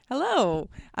Hello,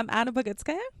 I'm Anna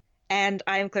Bogutskaya. And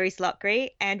I'm Clarice Lockray,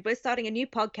 and we're starting a new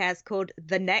podcast called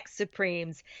The Next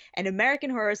Supremes, an American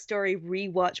Horror Story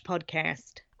rewatch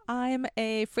podcast. I'm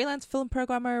a freelance film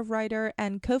programmer, writer,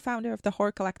 and co founder of the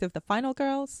horror collective The Final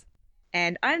Girls.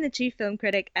 And I'm the chief film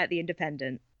critic at The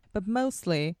Independent. But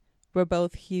mostly, we're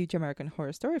both huge American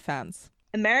Horror Story fans.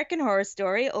 American Horror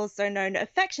Story, also known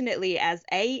affectionately as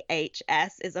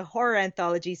AHS, is a horror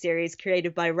anthology series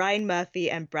created by Ryan Murphy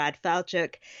and Brad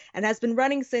Falchuk and has been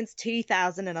running since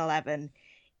 2011.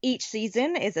 Each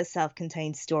season is a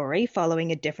self-contained story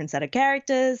following a different set of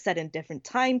characters set in different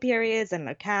time periods and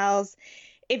locales.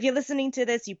 If you're listening to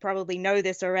this, you probably know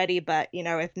this already, but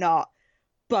if not,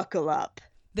 buckle up.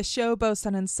 The show boasts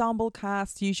an ensemble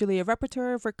cast, usually a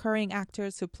repertoire of recurring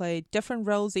actors who play different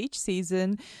roles each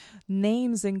season.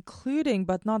 Names including,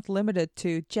 but not limited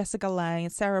to, Jessica Lange,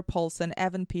 Sarah Paulson,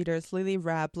 Evan Peters, Lily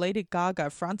Rabb, Lady Gaga,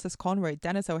 Frances Conroy,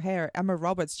 Dennis O'Hare, Emma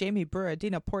Roberts, Jamie Brewer,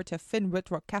 Dina Porta, Finn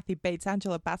Wittrock, Kathy Bates,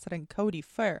 Angela Bassett, and Cody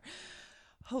Fair.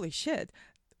 Holy shit.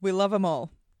 We love them all,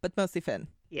 but mostly Finn.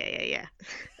 Yeah.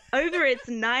 Over its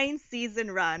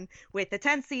 9-season run, with the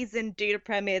 10th season due to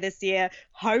premiere this year,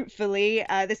 hopefully,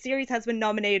 the series has been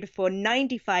nominated for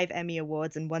 95 Emmy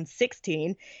Awards and won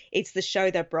 16. It's the show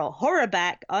that brought horror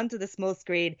back onto the small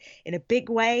screen in a big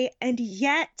way, and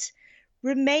yet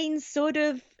remains sort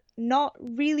of not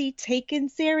really taken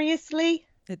seriously.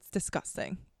 It's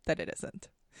disgusting that it isn't.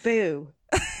 Boo.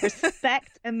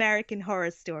 Respect American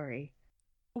Horror Story.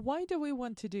 Why do we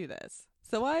want to do this?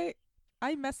 So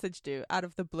I messaged you out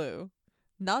of the blue,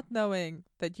 not knowing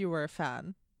that you were a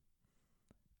fan,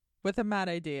 with a mad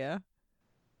idea.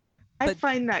 I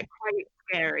find that quite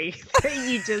scary that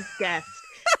you just guessed.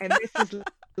 And this is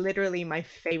literally my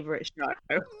favorite show.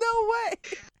 No way!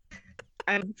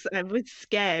 I was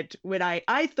scared when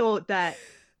I thought that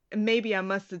maybe I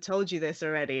must have told you this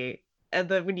already. And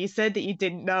then when you said that you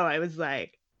didn't know, I was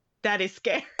like, that is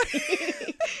scary.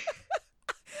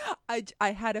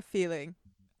 I had a feeling.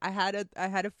 I had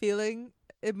a feeling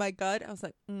in my gut. I was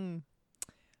like, I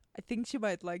think she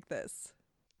might like this.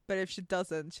 But if she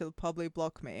doesn't, she'll probably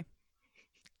block me.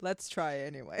 Let's try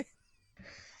anyway.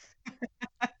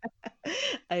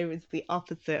 I was the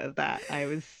opposite of that. I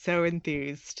was so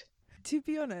enthused. To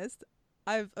be honest,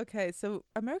 so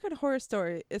American Horror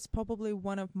Story is probably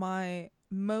one of my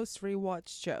most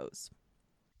rewatched shows.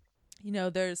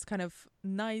 There's kind of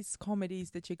nice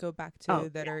comedies that you go back to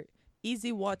that are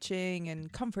easy watching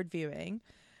and comfort viewing.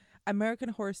 American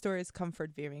Horror Story is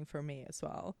comfort viewing for me as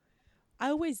well. I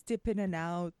always dip in and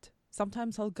out.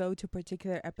 Sometimes I'll go to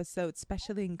particular episodes,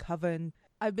 especially in Coven.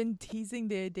 I've been teasing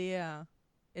the idea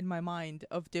in my mind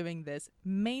of doing this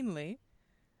mainly,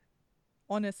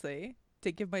 honestly,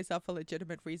 to give myself a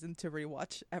legitimate reason to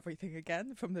rewatch everything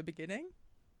again from the beginning.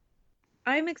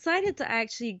 I'm excited to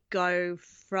actually go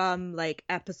from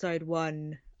episode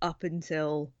 1 up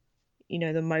until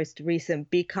the most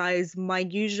recent, because my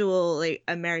usual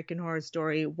American Horror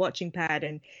Story watching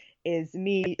pattern is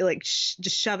me just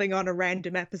shoving on a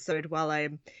random episode while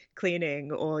I'm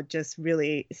cleaning or just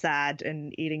really sad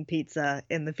and eating pizza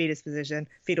in the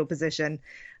fetal position.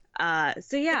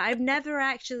 So yeah, I've never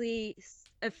actually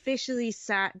officially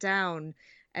sat down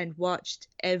and watched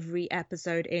every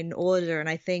episode in order, and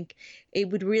I think it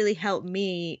would really help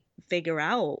me figure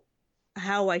out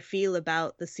how I feel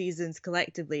about the seasons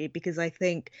collectively, because I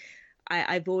think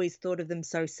I've always thought of them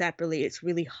so separately. It's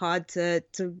really hard to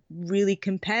really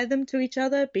compare them to each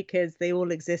other because they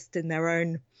all exist in their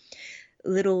own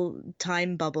little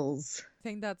time bubbles. I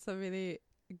think that's a really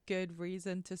good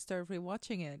reason to start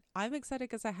rewatching it. I'm excited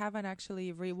because I haven't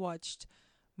actually rewatched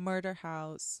Murder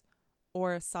House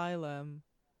or Asylum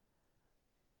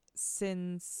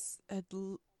since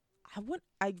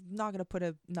I'm not gonna put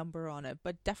a number on it,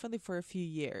 but definitely for a few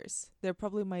years. They're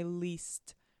probably my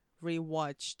least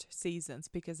rewatched seasons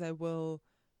because I will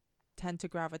tend to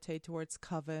gravitate towards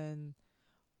Coven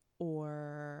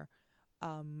or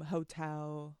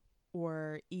Hotel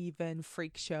or even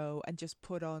Freak Show and just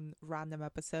put on random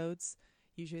episodes,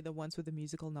 usually the ones with the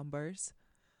musical numbers,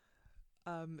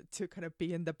 to kind of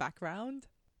be in the background.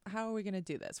 How are we gonna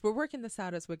do this? We're working this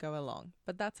out as we go along,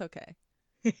 but that's okay.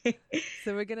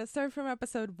 So we're going to start from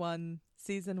episode 1,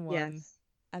 season 1, Yes.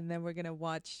 And then we're going to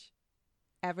watch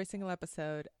every single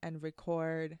episode and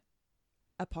record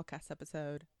a podcast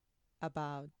episode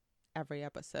about every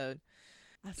episode.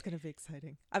 That's going to be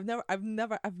exciting. I've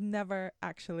never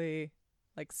actually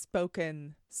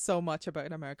spoken so much about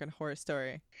an American Horror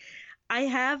Story. I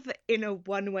have in a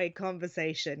one-way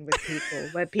conversation with people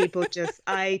where people just,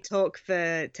 I talk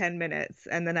for 10 minutes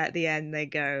and then at the end they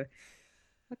go,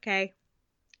 okay,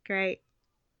 great.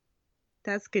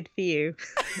 That's good for you.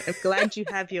 I'm glad you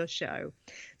have your show.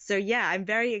 So yeah, I'm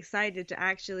very excited to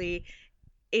actually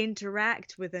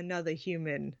interact with another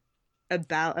human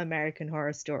about American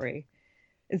Horror Story.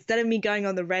 Instead of me going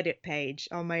on the Reddit page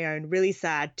on my own, really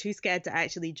sad, too scared to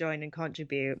actually join and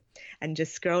contribute, and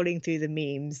just scrolling through the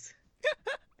memes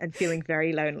and feeling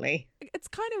very lonely. It's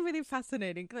kind of really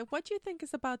fascinating. Like, what do you think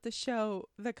is about the show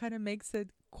that kind of makes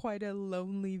it quite a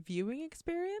lonely viewing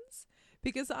experience?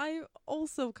 Because I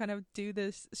also kind of do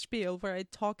this spiel where I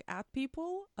talk at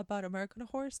people about American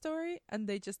Horror Story, and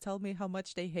they just tell me how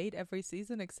much they hate every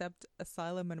season except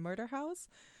Asylum and Murder House,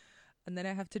 and then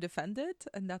I have to defend it,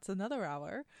 and that's another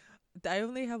hour. I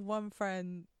only have one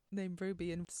friend named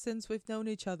Ruby, and since we've known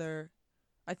each other,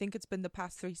 I think it's been the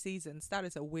past 3 seasons. That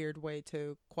is a weird way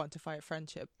to quantify a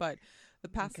friendship, but the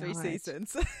past three God.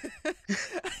 seasons,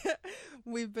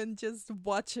 we've been just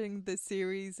watching the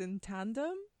series in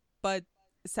tandem, but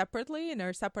separately in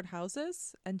our separate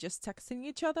houses and just texting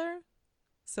each other.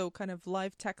 So, kind of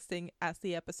live texting as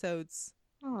the episodes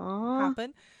Aww.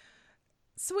 happen.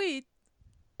 Sweet.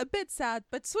 A bit sad,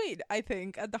 but sweet, I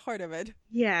think, at the heart of it.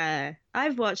 Yeah,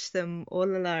 I've watched them all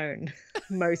alone,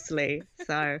 mostly.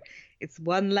 So it's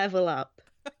one level up.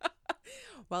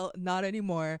 Well, not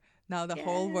anymore. Now the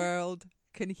whole Yeah. world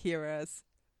can hear us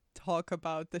talk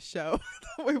about the show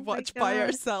that we Oh my watch by God.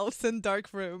 ourselves in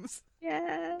dark rooms.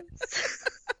 Yes.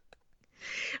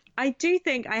 I do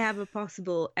think I have a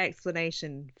possible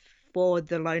explanation for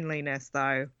the loneliness,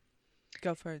 though,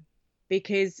 Go for it.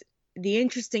 because the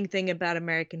interesting thing about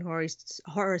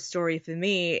Horror Story for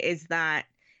me is that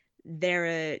there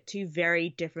are two very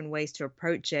different ways to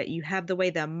approach it. You have the way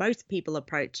that most people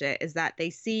approach it, is that they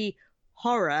see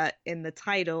horror in the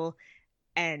title,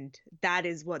 and that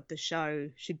is what the show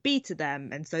should be to them.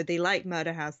 And so they like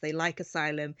Murder House, they like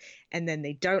Asylum, and then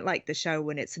they don't like the show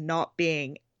when it's not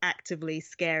being actively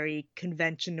scary,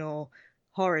 conventional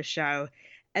horror show.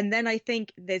 And then I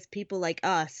think there's people like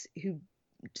us who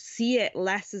see it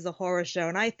less as a horror show,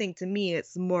 and I think to me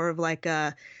it's more of like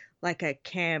a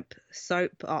camp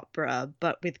soap opera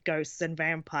but with ghosts and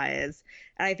vampires.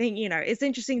 And I think, it's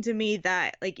interesting to me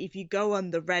that, like, if you go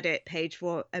on the Reddit page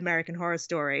for American Horror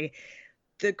Story,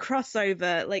 the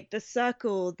crossover, like the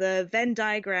circle, the Venn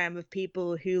diagram of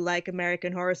people who like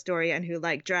American Horror Story and who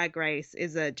like Drag Race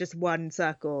is a just one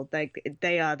circle. Like,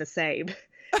 they are the same.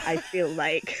 I feel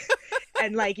like.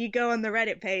 And like, you go on the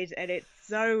Reddit page and it's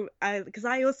so, because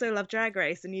I also love Drag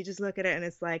Race, and you just look at it and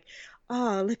it's like,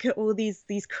 oh, look at all these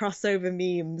crossover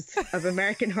memes of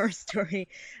American Horror Story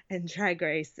and Drag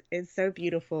Race. It's so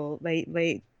beautiful.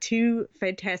 They two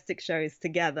fantastic shows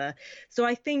together. So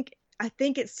I think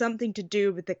it's something to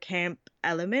do with the camp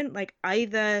element. Like,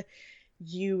 either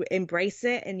you embrace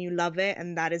it and you love it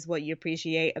and that is what you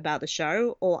appreciate about the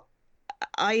show, or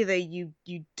either you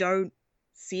don't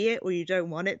see it, or you don't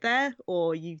want it there,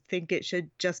 or you think it should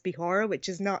just be horror, which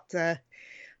is not to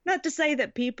say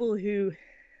that people who,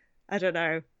 I don't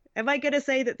know, am I going to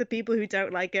say that the people who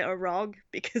don't like it are wrong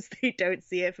because they don't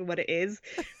see it for what it is,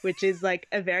 which is like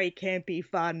a very campy,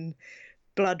 fun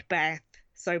bloodbath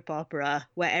soap opera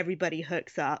where everybody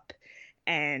hooks up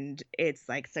and it's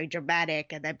like so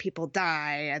dramatic, and then people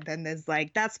die, and then there's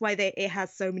like, that's why it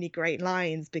has so many great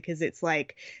lines, because it's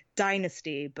like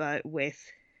Dynasty but with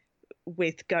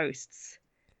ghosts.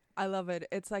 I love it.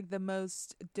 It's like the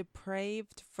most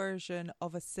depraved version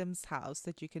of a Sims house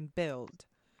that you can build,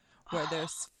 where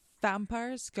there's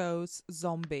vampires, ghosts,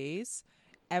 zombies,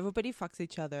 everybody fucks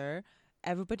each other,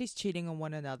 everybody's cheating on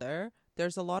one another,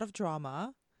 there's a lot of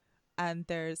drama, and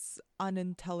there's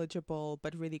unintelligible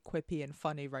but really quippy and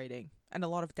funny writing, and a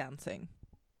lot of dancing.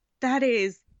 That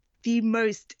is the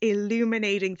most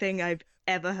illuminating thing I've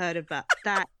ever heard about.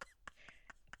 That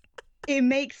it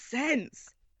makes sense.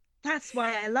 That's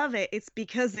why I love it. It's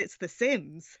because it's The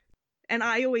Sims. And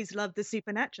I always love the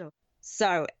supernatural.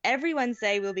 So every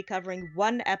Wednesday we'll be covering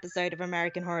one episode of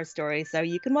American Horror Story, so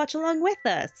you can watch along with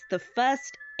us. The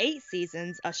first 8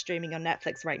 seasons are streaming on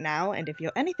Netflix right now, and if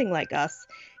you're anything like us,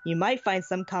 you might find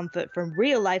some comfort from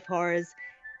real life horrors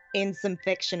in some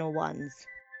fictional ones.